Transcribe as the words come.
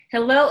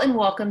Hello and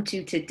welcome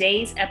to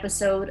today's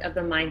episode of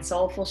the Mind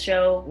Soulful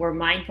Show, where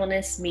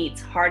mindfulness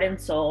meets heart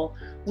and soul.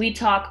 We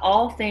talk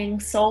all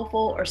things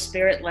soulful or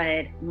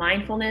spirit-led,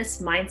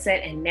 mindfulness,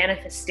 mindset, and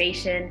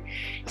manifestation.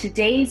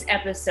 Today's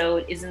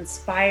episode is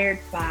inspired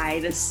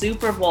by the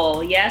Super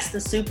Bowl. Yes, the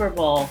Super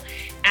Bowl.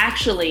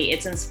 Actually,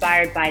 it's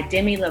inspired by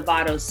Demi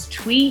Lovato's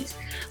tweet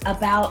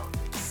about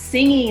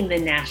singing the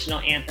national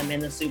anthem in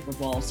the Super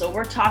Bowl. So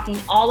we're talking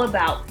all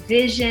about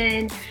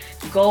vision,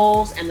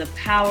 goals, and the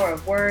power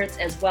of words,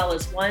 as well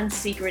as one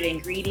secret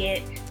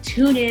ingredient.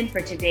 Tune in for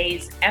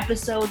today's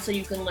episode so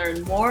you can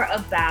learn more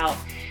about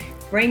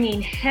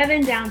bringing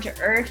heaven down to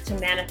earth to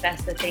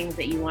manifest the things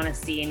that you want to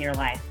see in your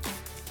life.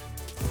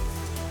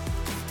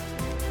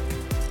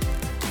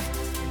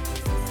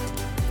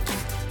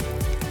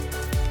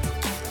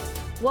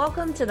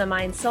 Welcome to the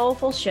Mind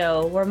Soulful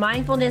Show, where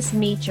mindfulness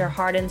meets your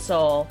heart and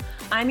soul.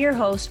 I'm your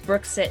host,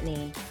 Brooke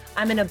Sitney.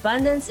 I'm an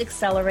abundance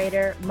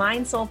accelerator,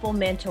 mind soulful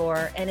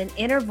mentor, and an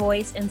inner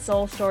voice and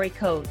soul story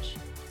coach.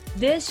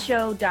 This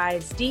show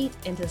dives deep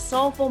into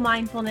soulful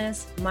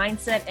mindfulness,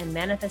 mindset, and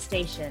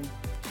manifestation.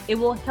 It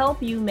will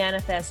help you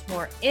manifest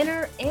more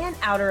inner and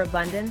outer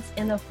abundance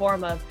in the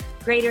form of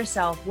greater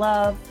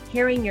self-love,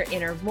 hearing your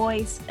inner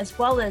voice, as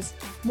well as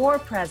more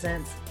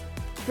presence,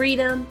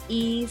 freedom,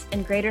 ease,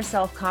 and greater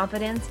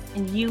self-confidence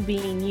in you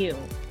being you.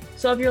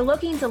 So if you're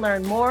looking to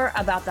learn more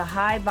about the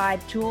high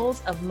vibe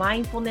tools of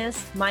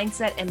mindfulness,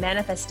 mindset, and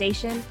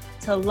manifestation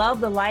to love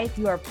the life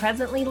you are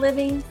presently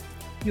living,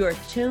 you are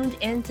tuned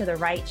into the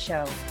right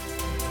show.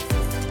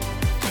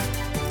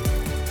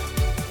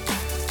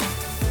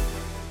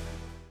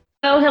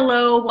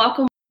 Hello,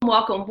 welcome.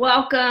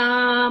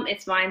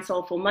 It's Mind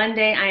Soulful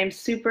Monday. I am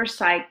super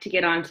psyched to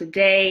get on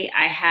today.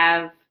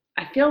 I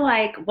feel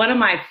like one of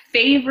my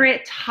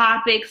favorite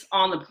topics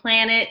on the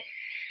planet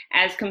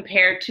as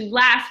compared to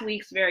last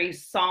week's very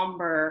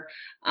somber,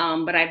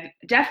 but I've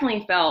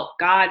definitely felt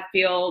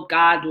God-filled,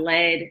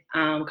 God-led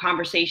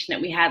conversation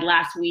that we had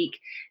last week.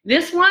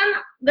 This one,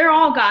 they're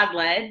all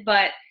God-led,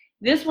 but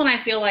this one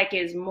I feel like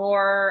is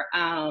more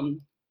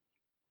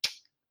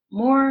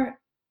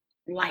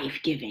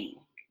life-giving.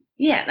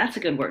 Yeah, that's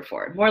a good word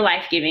for it. More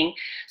life-giving.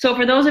 So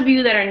for those of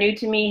you that are new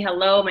to me,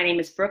 hello, my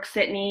name is Brooke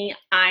Sitney.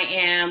 I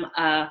am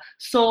a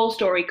soul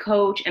story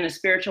coach and a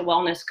spiritual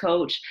wellness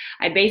coach.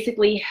 I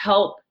basically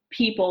help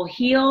people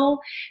heal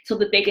so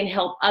that they can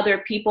help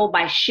other people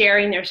by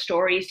sharing their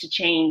stories to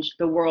change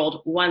the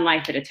world one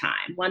life at a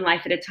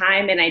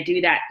time. And I do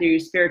that through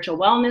spiritual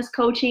wellness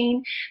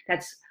coaching.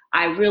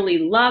 I really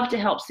love to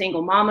help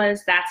single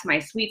mamas. That's my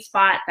sweet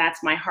spot.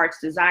 That's my heart's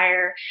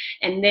desire.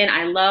 And then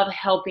I love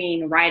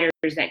helping writers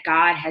that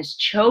God has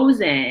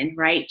chosen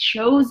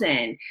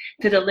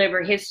to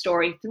deliver his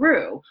story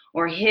through,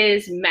 or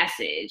his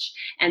message.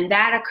 And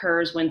that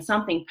occurs when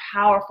something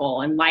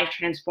powerful and life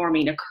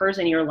transforming occurs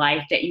in your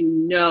life that you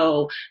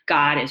know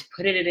God has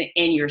put it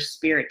in your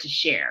spirit to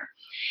share.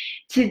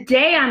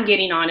 Today, I'm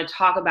getting on to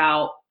talk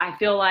about, I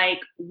feel like,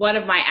 one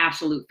of my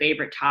absolute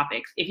favorite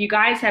topics. If you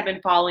guys have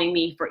been following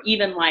me for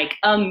even like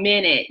a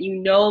minute,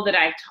 you know that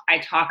I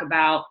talk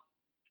about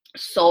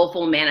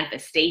soulful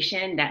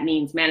manifestation. That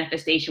means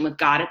manifestation with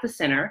God at the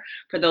center,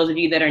 for those of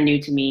you that are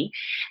new to me.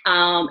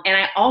 And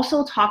I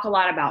also talk a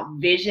lot about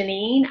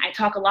visioning. I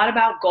talk a lot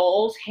about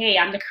goals. Hey,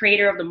 I'm the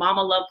creator of the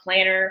Mama Love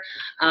Planner.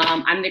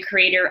 I'm the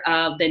creator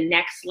of the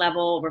Next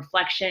Level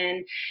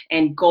Reflection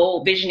and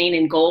Goal Visioning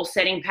and Goal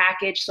Setting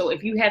package. So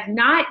if you have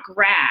not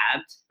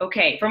grabbed,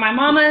 for my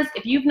mamas,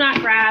 if you've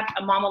not grabbed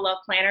a Mama Love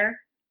Planner,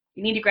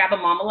 you need to grab a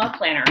Mama Love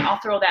Planner. I'll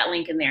throw that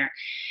link in there.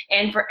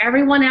 And for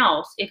everyone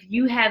else, if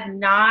you have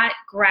not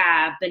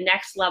grabbed the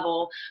Next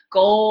Level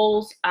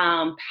Goals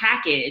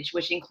package,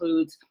 which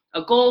includes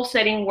a goal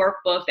setting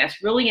workbook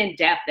that's really in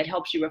depth, that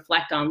helps you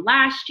reflect on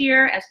last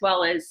year, as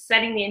well as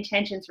setting the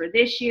intentions for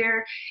this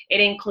year. It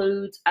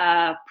includes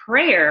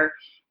prayer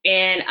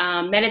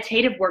and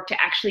meditative work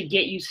to actually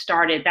get you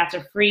started. That's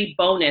a free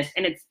bonus,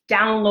 and it's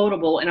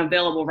downloadable and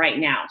available right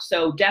now.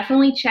 So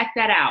definitely check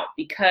that out,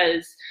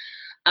 because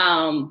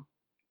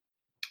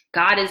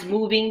God is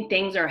moving,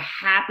 things are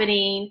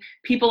happening,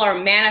 people are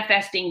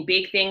manifesting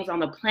big things on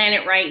the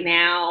planet right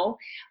now,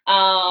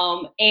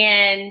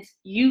 and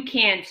you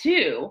can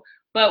too,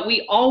 but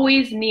we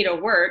always need a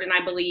word, and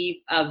I believe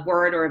a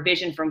word or a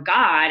vision from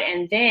God,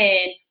 and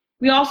then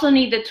we also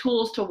need the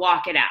tools to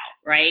walk it out,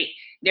 right?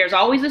 There's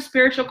always a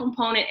spiritual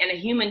component and a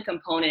human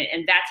component,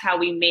 and that's how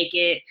we make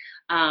it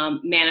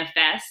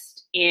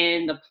manifest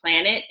in the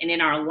planet and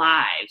in our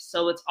lives.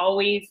 So it's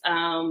always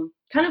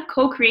kind of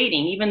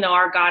co-creating. Even though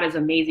our God is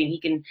amazing, he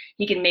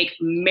can make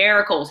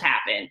miracles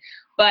happen.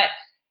 But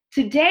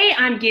today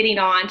I'm getting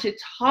on to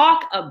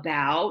talk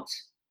about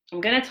I'm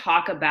going to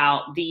talk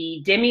about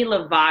the Demi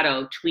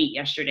Lovato tweet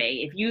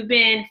yesterday. If you've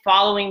been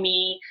following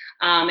me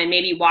and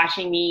maybe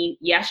watching me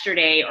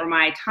yesterday or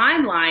my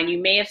timeline,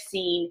 you may have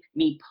seen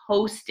me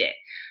post it.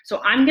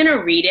 So I'm going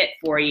to read it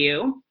for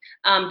you.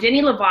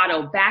 Demi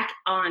Lovato, back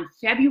on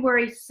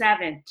February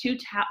 7th,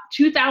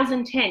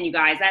 2010, you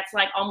guys, that's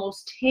like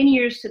almost 10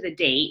 years to the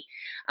date.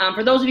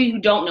 For those of you who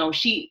don't know,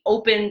 she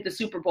opened the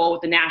Super Bowl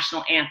with the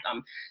national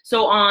anthem.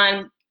 So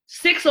on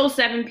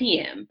 6:07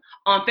 p.m.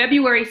 on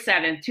February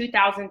 7th,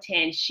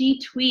 2010, she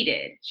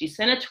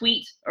sent a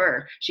tweet,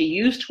 or she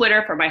used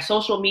Twitter for my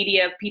social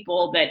media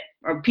people that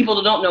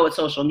don't know what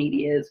social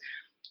media is.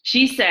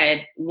 She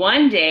said,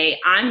 "One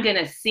day I'm going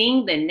to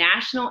sing the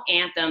national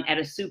anthem at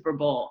a Super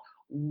Bowl.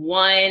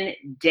 One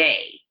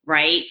day,"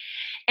 right?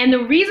 And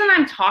the reason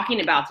I'm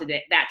talking about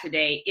that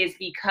today is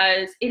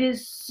because it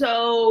is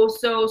so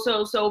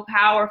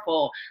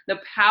powerful. The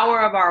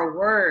power of our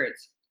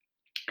words,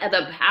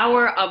 the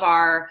power of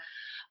our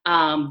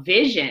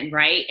vision,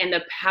 right? And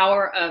the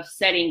power of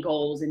setting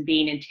goals and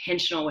being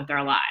intentional with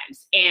our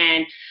lives.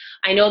 And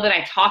I know that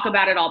I talk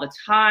about it all the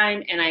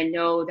time, and I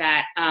know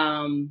that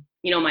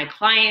my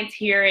clients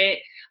hear it,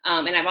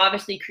 and I've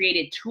obviously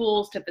created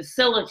tools to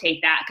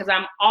facilitate that, because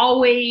I'm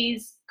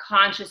always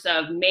conscious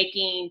of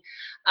making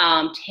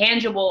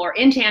tangible or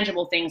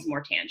intangible things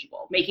more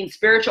tangible, making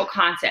spiritual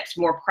concepts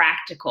more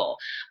practical,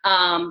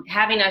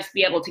 having us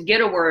be able to get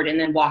a word and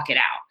then walk it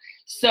out.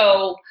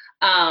 So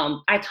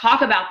I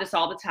talk about this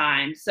all the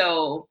time.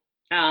 So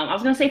I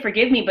was going to say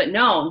forgive me, but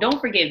no,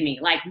 don't forgive me.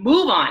 Like,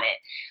 move on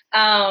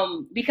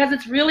it, because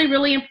it's really,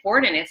 really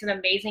important. It's an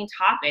amazing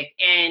topic.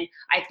 And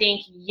I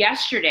think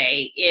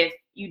yesterday, if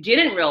you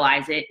didn't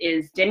realize it,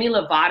 is Demi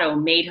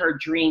Lovato made her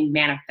dream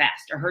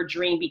manifest, or her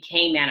dream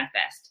became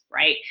manifest,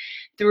 right?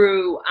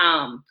 Through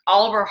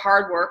all of her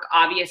hard work,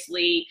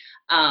 obviously.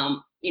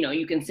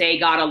 You can say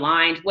God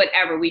aligned,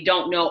 whatever. We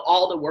don't know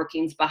all the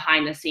workings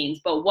behind the scenes,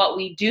 but what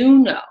we do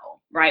know,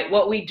 right?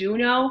 What we do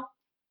know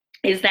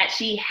is that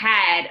she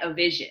had a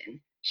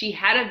vision. She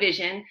had a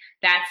vision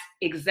that's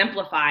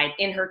exemplified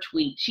in her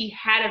tweet. She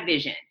had a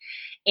vision,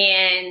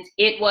 and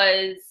it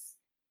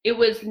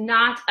was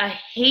not a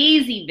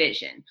hazy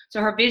vision.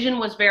 So her vision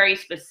was very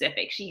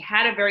specific. She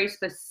had a very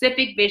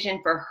specific vision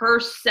for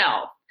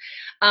herself.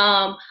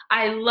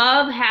 I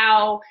love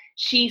how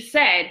she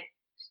said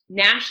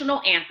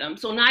national anthem.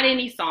 So not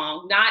any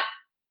song,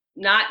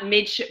 not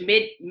mid,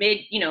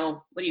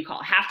 what do you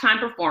call it? Halftime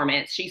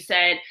performance. She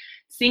said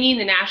singing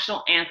the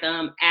national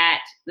anthem at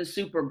the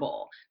Super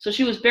Bowl. So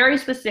she was very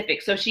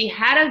specific. So she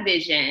had a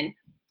vision.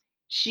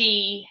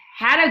 She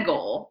had a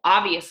goal,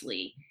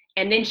 obviously,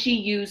 and then she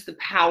used the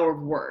power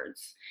of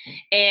words.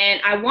 And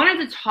I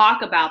wanted to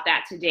talk about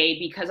that today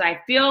because I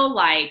feel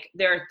like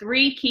there are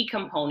three key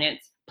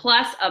components,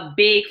 plus a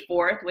big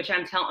fourth, which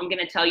I'm going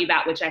to tell you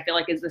about, which I feel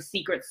like is the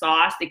secret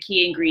sauce, the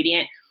key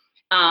ingredient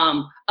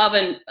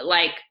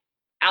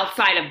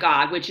outside of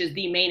God, which is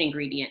the main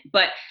ingredient.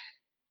 But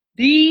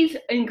these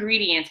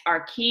ingredients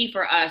are key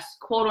for us,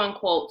 quote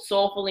unquote,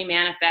 soulfully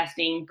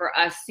manifesting, for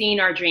us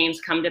seeing our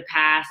dreams come to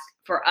pass,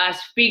 for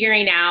us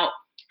figuring out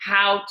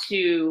how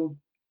to,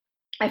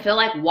 I feel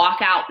like,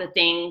 walk out the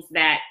things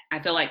that I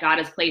feel like God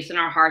has placed in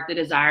our heart, the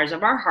desires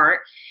of our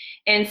heart.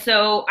 And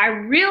so I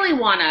really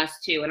want us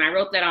to, and I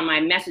wrote that on my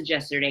message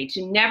yesterday,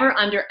 to never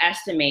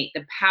underestimate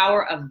the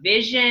power of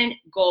vision,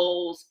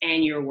 goals,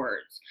 and your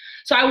words.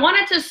 So I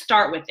wanted to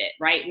start with it,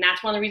 right? And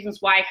that's one of the reasons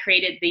why I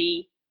created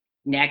the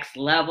next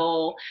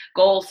level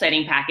goal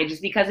setting package,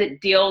 is because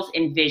it deals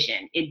in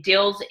vision. It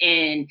deals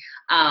in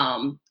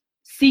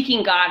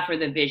seeking God for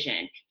the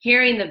vision,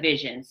 hearing the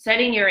vision,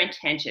 setting your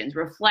intentions,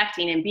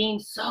 reflecting, and being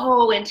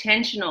so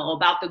intentional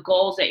about the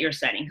goals that you're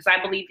setting, because I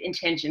believe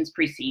intentions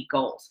precede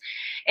goals.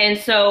 And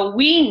so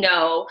we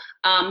know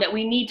that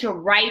we need to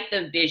write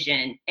the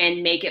vision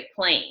and make it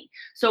plain.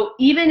 So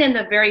even in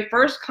the very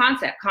first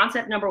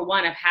concept number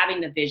one of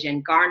having the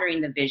vision,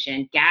 garnering the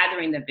vision,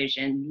 gathering the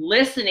vision,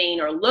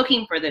 listening or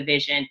looking for the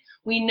vision,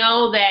 we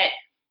know that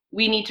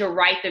we need to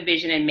write the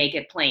vision and make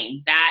it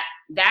plain.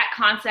 That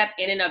concept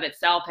in and of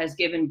itself has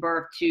given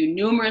birth to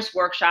numerous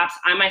workshops.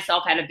 I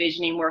myself had a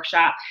visioning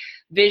workshop,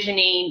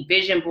 visioning,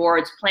 vision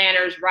boards,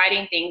 planners,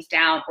 writing things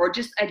down, or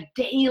just a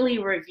daily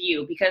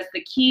review, because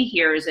the key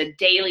here is a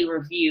daily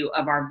review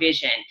of our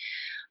vision.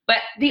 But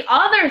the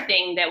other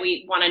thing that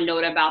we want to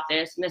note about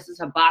this, and this is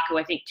Habakkuk,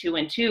 I think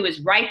 2:2,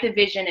 is write the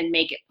vision and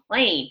make it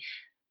plain.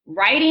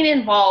 Writing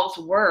involves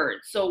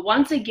words. So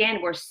once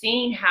again, we're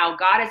seeing how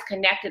God has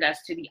connected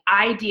us to the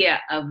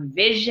idea of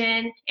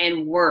vision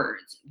and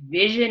words,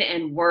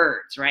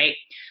 right?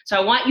 So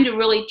I want you to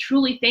really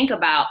truly think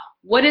about,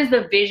 what is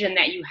the vision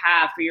that you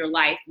have for your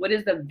life? What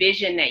is the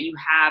vision that you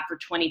have for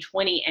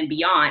 2020 and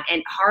beyond?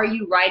 And are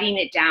you writing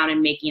it down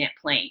and making it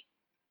plain?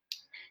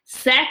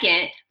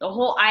 Second, the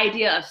whole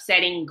idea of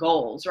setting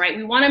goals, right?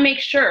 We want to make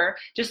sure,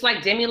 just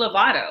like Demi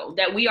Lovato,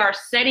 that we are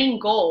setting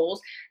goals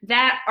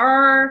that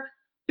are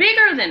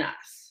bigger than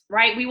us,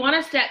 right? We want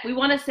to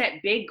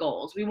set big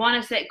goals. We want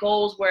to set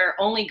goals where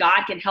only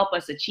God can help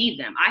us achieve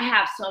them. I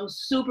have some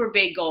super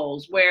big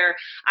goals where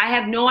I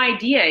have no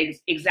idea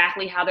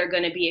exactly how they're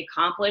going to be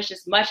accomplished.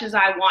 As much as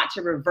I want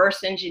to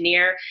reverse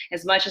engineer,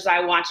 as much as I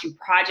want to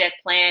project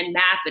plan,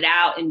 map it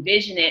out,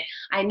 envision it,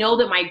 I know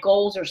that my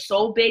goals are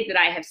so big that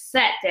I have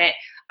set that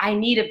I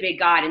need a big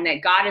God, and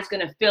that God is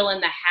going to fill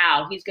in the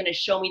how. He's going to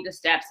show me the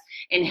steps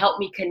and help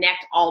me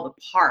connect all the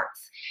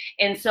parts.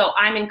 And so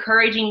I'm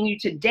encouraging you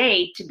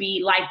today to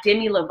be like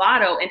Demi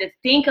Lovato and to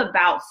think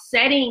about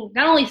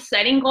not only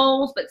setting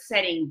goals, but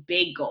setting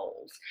big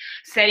goals,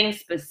 setting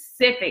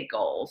specific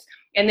goals,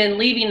 and then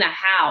leaving the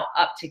how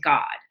up to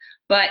God.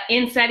 But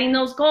in setting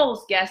those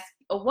goals, guess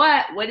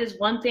what is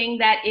one thing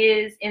that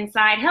is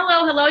inside?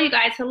 Hello, you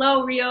guys.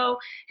 Hello, Rio.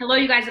 Hello,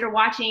 you guys that are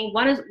watching.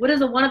 What is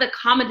one of the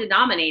common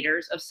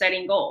denominators of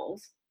setting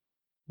goals?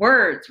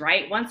 Words,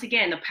 right? Once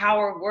again, the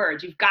power of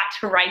words. You've got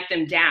to write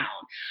them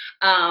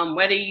down.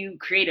 Whether you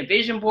create a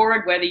vision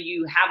board, whether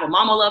you have a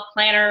Mama Love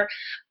planner,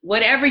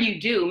 whatever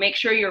you do, make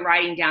sure you're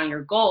writing down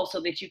your goals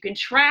so that you can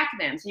track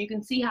them, so you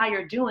can see how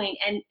you're doing.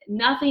 And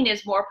nothing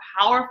is more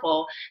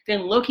powerful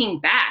than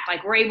looking back,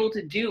 like we're able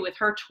to do with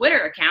her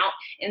Twitter account,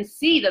 and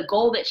see the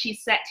goal that she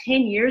set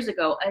 10 years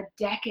ago, a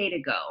decade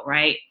ago,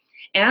 right?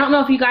 And I don't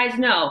know if you guys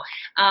know,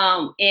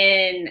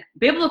 in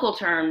biblical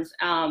terms,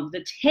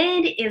 the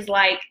 10 is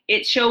like,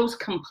 it shows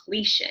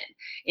completion.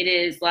 It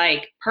is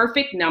like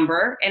perfect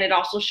number, and it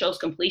also shows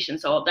completion.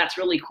 So that's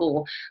really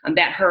cool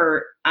that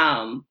her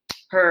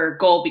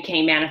goal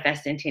became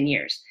manifest in 10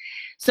 years.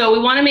 So we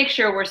want to make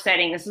sure we're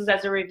setting, this is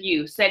as a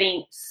review,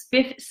 setting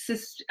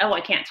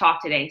I can't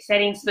talk today,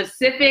 setting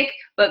specific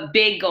but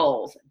big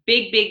goals,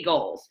 big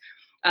goals.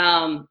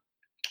 And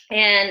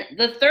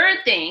the third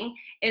thing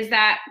is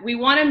that we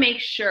want to make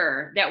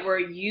sure that we're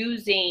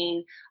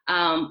using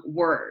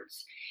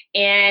words.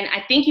 And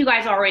I think you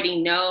guys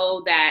already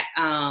know that,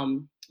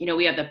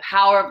 we have the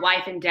power of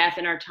life and death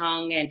in our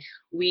tongue. And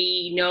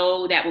we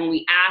know that when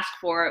we ask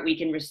for it, we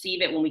can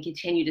receive it when we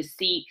continue to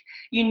seek.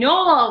 You know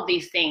all of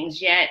these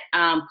things, yet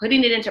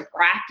putting it into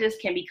practice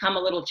can become a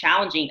little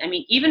challenging. I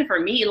mean, even for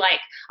me, like,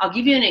 I'll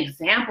give you an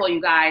example, you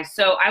guys.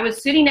 So I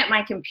was sitting at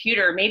my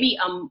computer maybe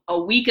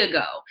a week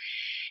ago,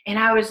 and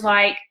I was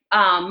like,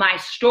 my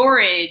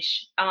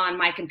storage on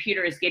my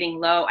computer is getting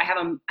low. I have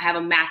a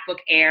MacBook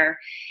Air,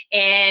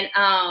 and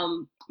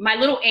my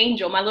little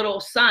angel, my little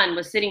son,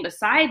 was sitting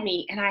beside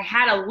me, and I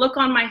had a look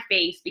on my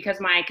face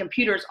because my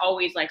computer is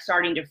always like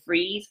starting to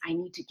freeze. I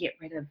need to get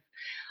rid of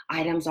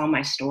items on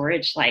my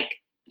storage. Like,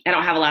 I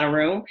don't have a lot of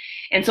room.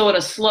 And so it'll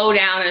slow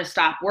down and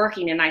stop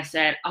working. And I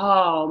said,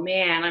 oh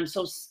man, I'm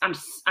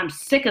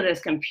sick of this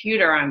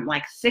computer. I'm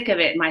like sick of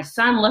it. And my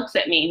son looks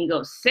at me and he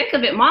goes, sick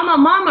of it?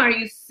 Mama, are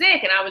you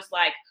sick? And I was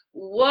like,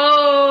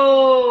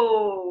 whoa.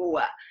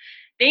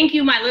 Thank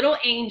you, my little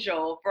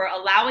angel, for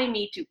allowing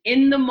me to,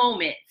 in the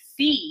moment,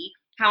 see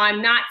how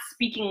I'm not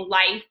speaking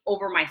life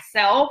over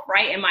myself,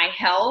 right, and my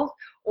health,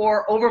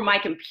 or over my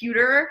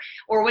computer,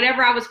 or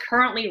whatever I was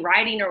currently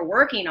writing or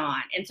working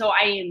on. And so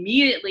I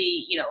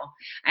immediately,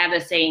 I have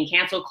this saying,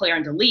 cancel, clear,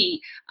 and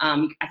delete.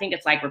 I think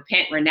it's like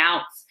repent,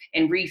 renounce,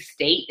 and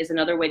restate is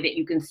another way that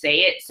you can say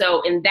it.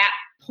 So in that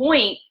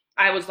point,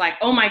 I was like,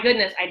 oh my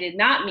goodness, I did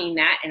not mean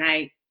that. And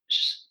I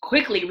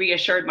quickly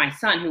reassured my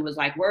son, who was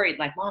like worried,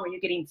 like, Mom, are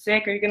you getting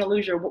sick? Are you going to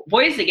lose your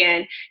voice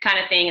again? Kind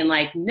of thing. And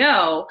like,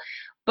 no.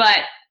 But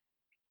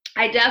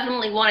I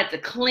definitely wanted to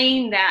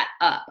clean that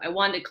up. I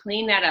wanted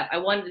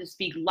to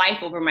speak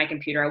life over my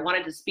computer. I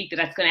wanted to speak that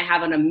it's going to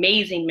have an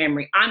amazing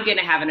memory. I'm going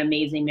to have an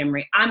amazing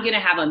memory. I'm going to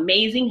have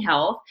amazing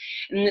health,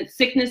 and that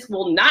sickness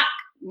will not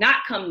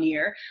come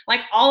near. Like,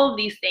 all of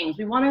these things,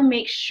 we want to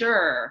make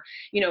sure,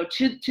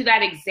 to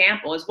that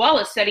example, as well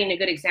as setting a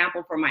good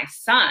example for my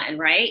son,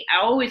 right?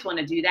 I always want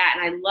to do that.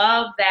 And I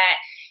love that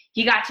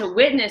he got to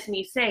witness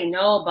me say,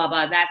 no,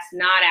 Bubba, that's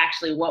not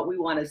actually what we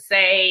want to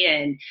say,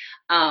 and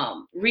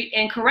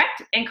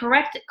correct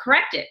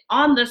it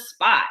on the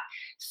spot.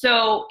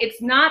 So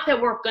it's not that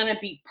we're going to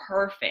be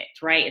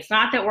perfect, right? It's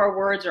not that our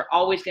words are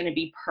always going to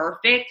be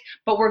perfect,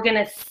 but we're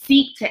going to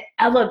seek to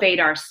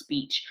elevate our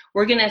speech.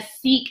 We're going to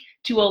seek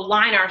to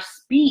align our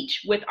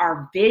speech with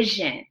our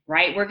vision,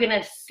 right? We're going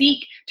to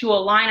seek to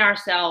align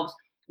ourselves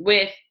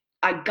with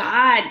a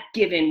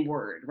God-given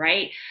word,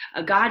 right?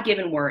 A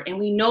God-given word. And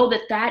we know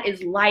that that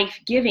is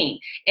life-giving.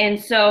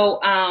 And so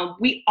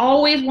we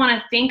always want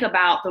to think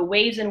about the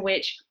ways in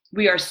which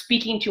we are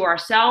speaking to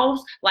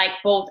ourselves, like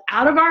both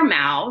out of our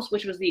mouths,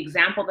 which was the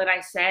example that I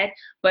said,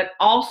 but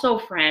also,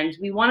 friends,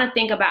 we want to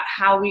think about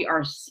how we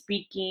are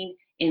speaking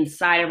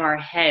inside of our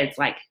heads,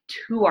 like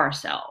to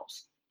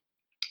ourselves.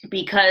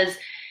 Because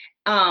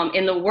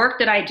in the work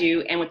that I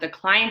do and with the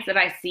clients that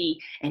I see,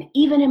 and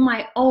even in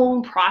my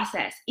own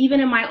process,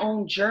 even in my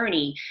own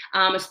journey,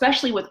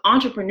 especially with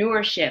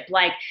entrepreneurship,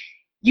 like,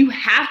 you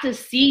have to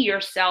see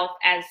yourself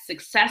as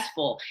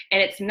successful.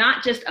 And it's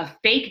not just a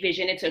fake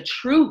vision, it's a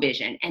true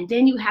vision. And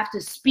then you have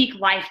to speak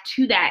life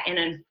to that and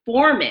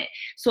inform it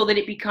so that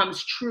it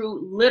becomes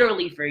true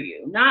literally for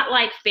you. Not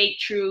like fake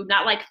true,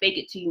 not like fake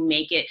it till you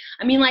make it.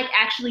 I mean, like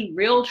actually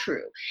real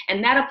true.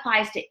 And that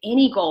applies to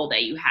any goal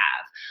that you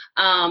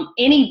have,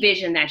 any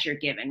vision that you're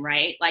given,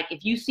 right? Like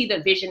if you see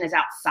the vision as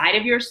outside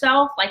of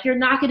yourself, like you're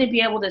not going to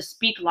be able to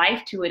speak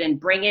life to it and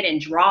bring it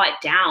and draw it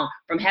down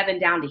from heaven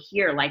down to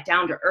here, like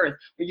down to earth.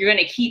 You're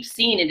going to keep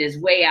seeing it as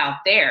way out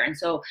there. And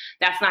so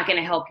that's not going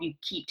to help you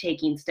keep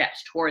taking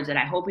steps towards it.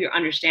 I hope you're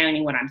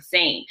understanding what I'm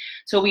saying.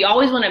 So we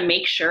always want to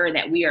make sure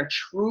that we are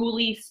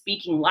truly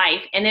speaking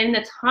life. And in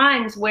the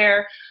times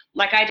where,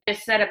 like I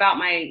just said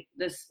about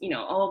this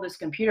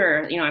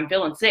computer, I'm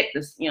feeling sick,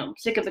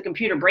 sick of the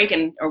computer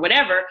breaking or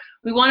whatever,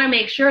 we want to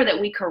make sure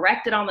that we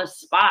correct it on the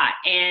spot.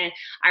 And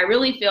I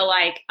really feel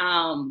like,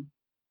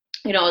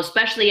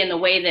 especially in the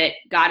way that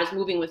God is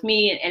moving with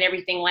me and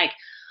everything, like,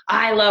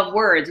 I love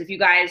words. If you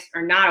guys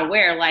are not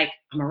aware, like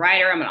I'm a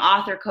writer, I'm an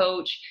author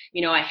coach,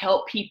 I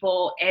help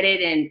people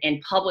edit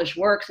and publish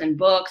works and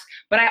books,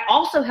 but I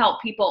also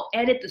help people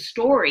edit the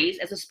stories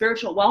as a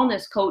spiritual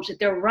wellness coach that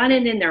they're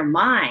running in their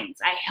minds.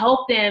 I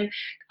help them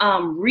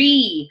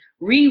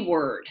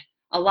reword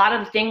a lot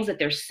of the things that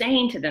they're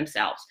saying to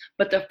themselves.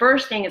 But the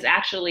first thing is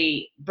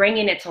actually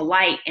bringing it to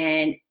light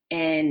and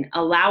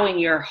allowing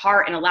your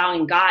heart and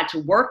allowing God to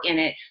work in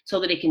it so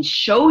that it can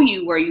show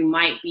you where you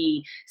might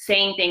be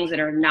saying things that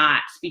are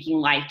not speaking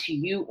life to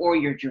you or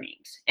your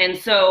dreams. And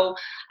so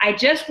I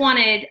just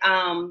wanted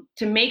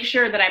to make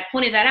sure that I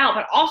pointed that out,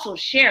 but also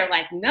share,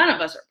 like, none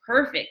of us are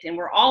perfect, and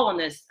we're all on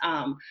this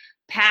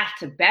path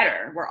to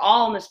better. We're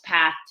all on this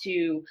path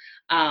to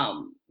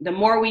the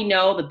more we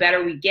know, the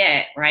better we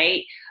get,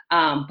 right?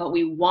 But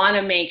we want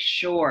to make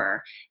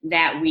sure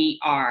that we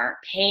are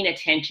paying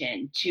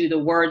attention to the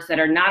words that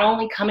are not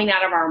only coming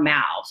out of our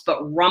mouths,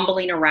 but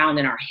rumbling around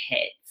in our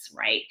heads,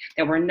 right?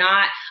 That we're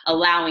not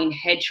allowing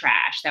head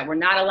trash, that we're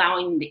not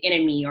allowing the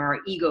enemy or our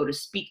ego to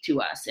speak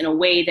to us in a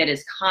way that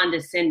is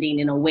condescending,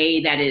 in a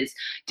way that is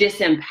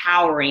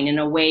disempowering, in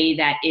a way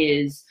that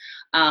is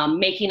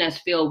making us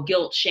feel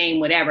guilt, shame,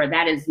 whatever.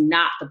 That is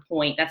not the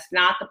point. That's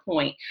not the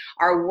point.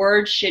 Our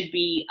words should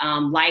be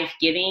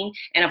life-giving.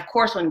 And of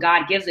course, when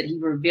God gives it, he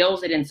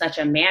reveals it in such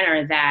a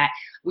manner that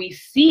we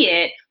see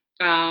it,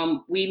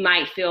 we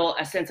might feel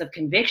a sense of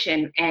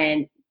conviction.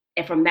 And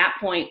from that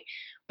point,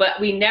 but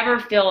we never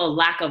feel a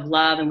lack of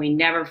love, and we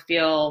never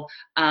feel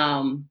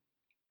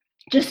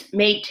just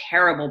made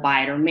terrible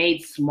by it or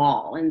made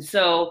small. And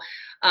so,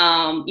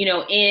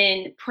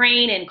 in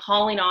praying and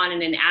calling on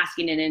and in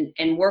asking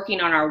and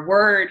working on our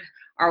word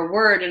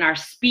and our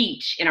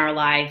speech in our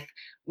life,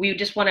 we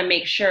just want to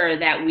make sure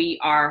that we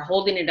are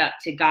holding it up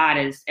to God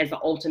as the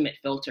ultimate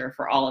filter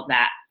for all of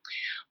that.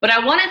 But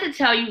I wanted to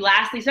tell you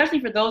lastly, especially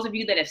for those of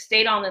you that have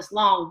stayed on this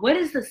long, what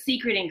is the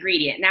secret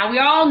ingredient? Now, we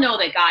all know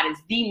that God is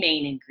the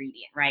main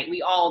ingredient, right?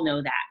 We all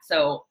know that.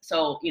 So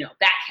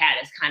that cat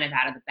is kind of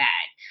out of the bag.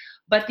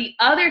 But the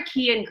other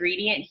key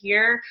ingredient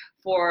here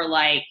for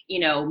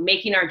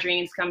making our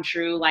dreams come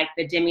true, like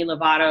the Demi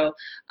Lovato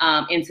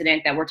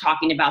incident that we're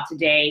talking about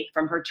today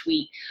from her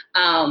tweet.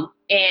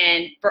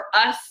 And for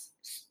us,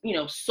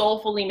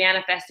 soulfully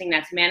manifesting,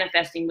 that's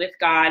manifesting with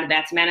God,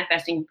 that's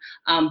manifesting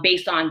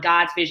based on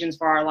God's visions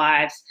for our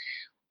lives.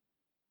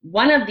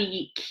 One of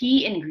the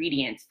key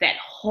ingredients that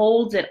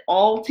holds it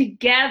all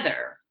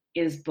together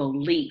is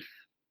belief.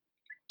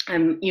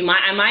 You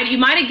might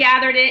have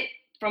gathered it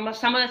from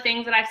some of the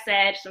things that I've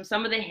said, from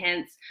some of the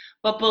hints,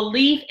 but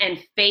belief and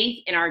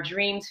faith in our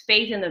dreams,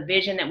 faith in the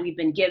vision that we've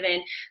been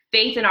given,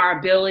 faith in our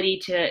ability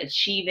to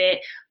achieve it,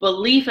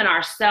 belief in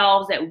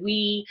ourselves that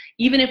we,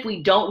 even if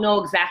we don't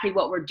know exactly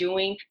what we're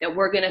doing, that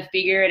we're going to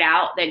figure it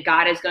out, that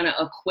God is going to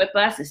equip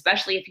us,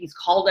 especially if he's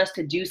called us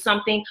to do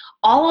something.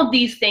 All of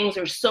these things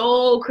are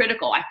so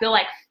critical. I feel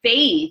like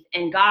faith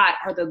and God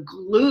are the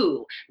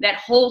glue that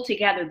hold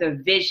together the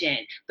vision,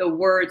 the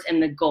words,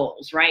 and the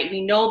goals, right?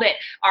 We know that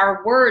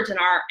our words and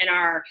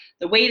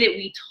the way that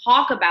we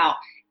talk about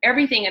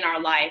everything in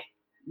our life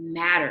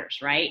matters,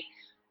 right?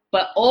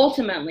 But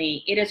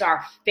ultimately, it is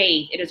our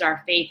faith. It is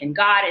our faith in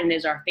God, and it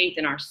is our faith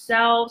in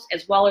ourselves,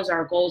 as well as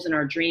our goals and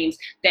our dreams,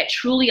 that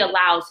truly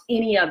allows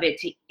any of it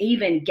to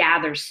even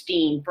gather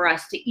steam, for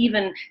us to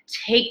even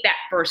take that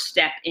first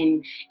step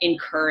in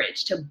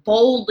courage, to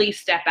boldly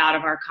step out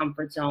of our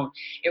comfort zone.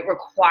 It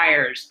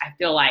requires, I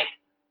feel like,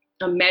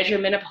 a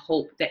measurement of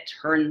hope that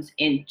turns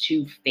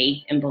into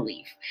faith and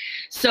belief.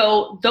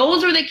 So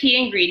those are the key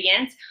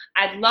ingredients.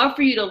 I'd love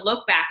for you to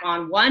look back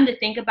on one, to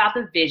think about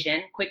the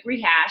vision, quick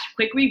rehash,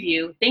 quick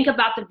review, think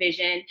about the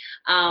vision,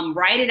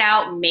 write it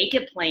out, make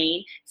it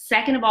plain.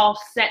 Second of all,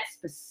 set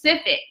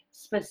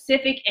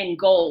specific and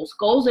goals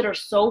that are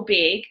so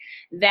big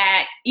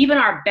that even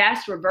our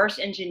best reverse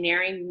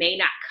engineering may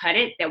not cut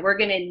it, that we're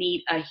going to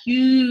need a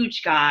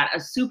huge God, a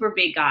super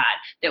big God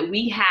that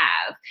we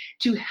have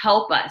to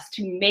help us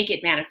to make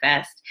it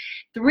manifest.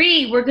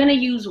 3, we're going to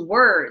use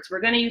words.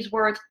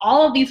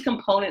 All of these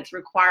components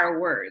require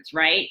words,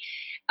 right?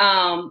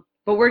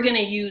 but we're going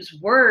to use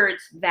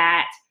words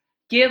that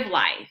give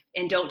life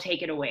and don't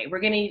take it away.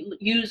 We're going to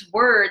use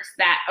words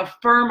that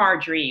affirm our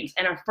dreams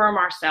and affirm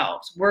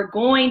ourselves. We're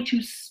going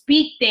to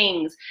speak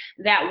things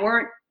that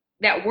weren't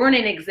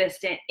in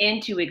existence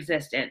into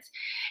existence.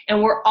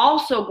 And we're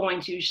also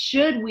going to,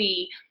 should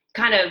we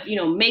kind of,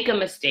 make a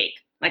mistake,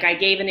 like I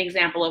gave an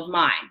example of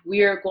mine,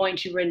 we are going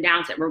to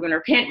renounce it. We're going to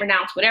repent,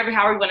 renounce,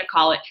 however we want to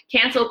call it,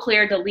 cancel,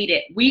 clear, delete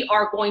it. We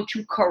are going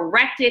to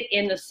correct it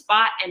in the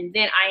spot. And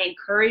then I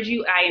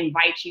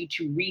invite you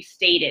to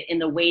restate it in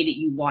the way that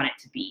you want it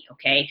to be.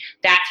 Okay.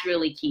 That's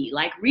really key.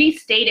 Like,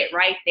 restate it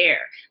right there.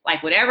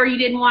 Like, whatever you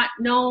didn't want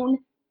known,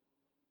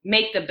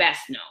 make the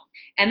best known.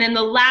 And then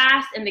the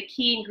last and the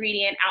key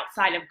ingredient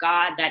outside of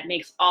God that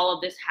makes all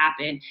of this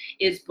happen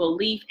is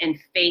belief and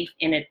faith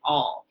in it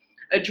all.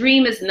 A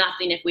dream is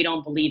nothing if we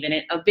don't believe in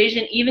it. A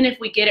vision, even if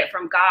we get it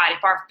from God,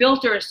 if our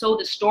filter is so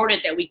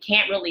distorted that we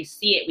can't really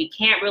see it, we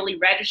can't really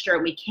register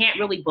it, we can't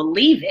really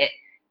believe it,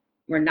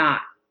 we're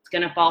not. It's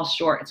going to fall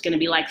short. It's going to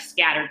be like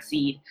scattered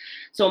seed.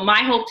 So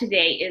my hope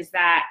today is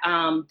that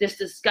this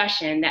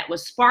discussion that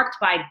was sparked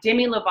by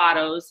Demi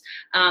Lovato's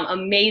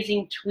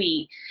amazing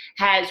tweet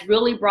has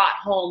really brought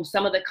home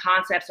some of the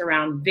concepts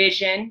around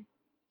vision,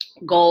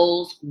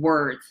 goals,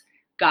 words,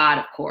 God,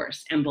 of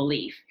course, and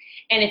belief.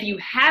 And if you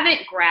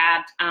haven't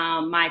grabbed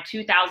my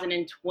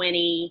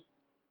 2020,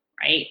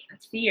 right,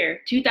 that's the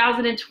year,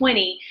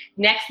 2020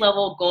 Next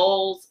Level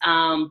Goals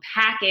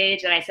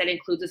package that I said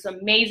includes this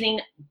amazing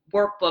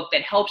workbook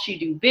that helps you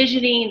do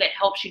visioning, that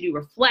helps you do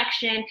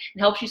reflection, and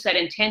helps you set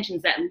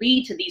intentions that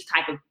lead to these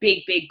type of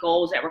big, big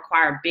goals that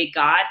require a big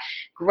God,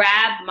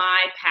 grab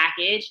my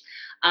package.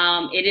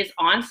 It is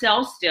on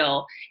sale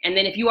still. And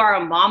then if you are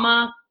a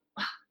mama,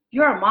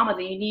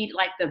 then you need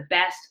like the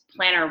best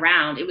planner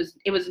around. It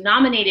was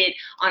nominated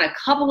on a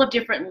couple of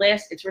different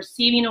lists. It's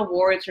receiving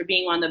awards for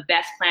being one of the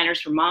best planners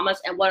for mamas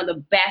and one of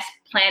the best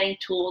planning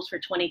tools for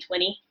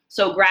 2020.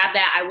 So grab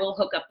that. I will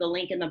hook up the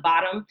link in the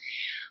bottom.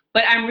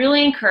 But I'm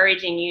really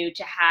encouraging you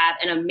to have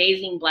an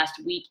amazing,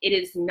 blessed week. It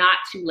is not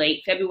too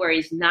late. February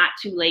is not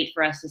too late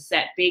for us to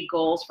set big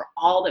goals for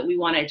all that we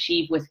want to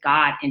achieve with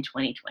God in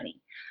 2020.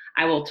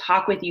 I will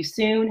talk with you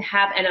soon.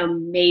 Have an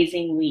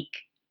amazing week.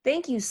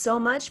 Thank you so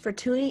much for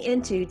tuning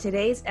into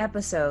today's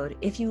episode.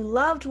 If you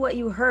loved what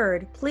you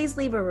heard, please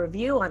leave a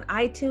review on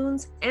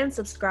iTunes and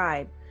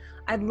subscribe.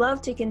 I'd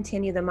love to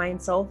continue the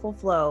Mind Soulful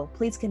Flow.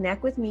 Please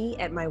connect with me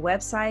at my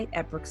website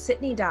at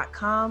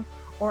brooksitney.com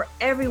or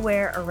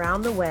everywhere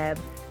around the web,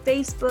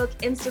 Facebook,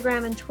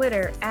 Instagram, and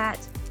Twitter at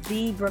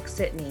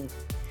 @BrookeSitney.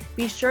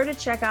 Be sure to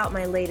check out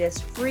my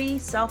latest free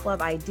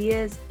Self-Love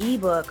Ideas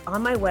ebook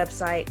on my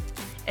website.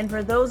 And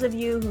for those of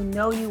you who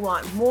know you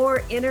want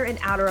more inner and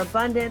outer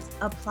abundance,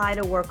 apply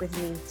to work with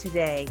me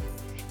today.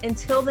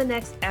 Until the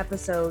next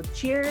episode,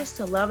 cheers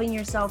to loving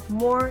yourself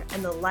more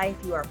and the life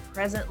you are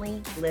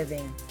presently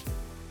living.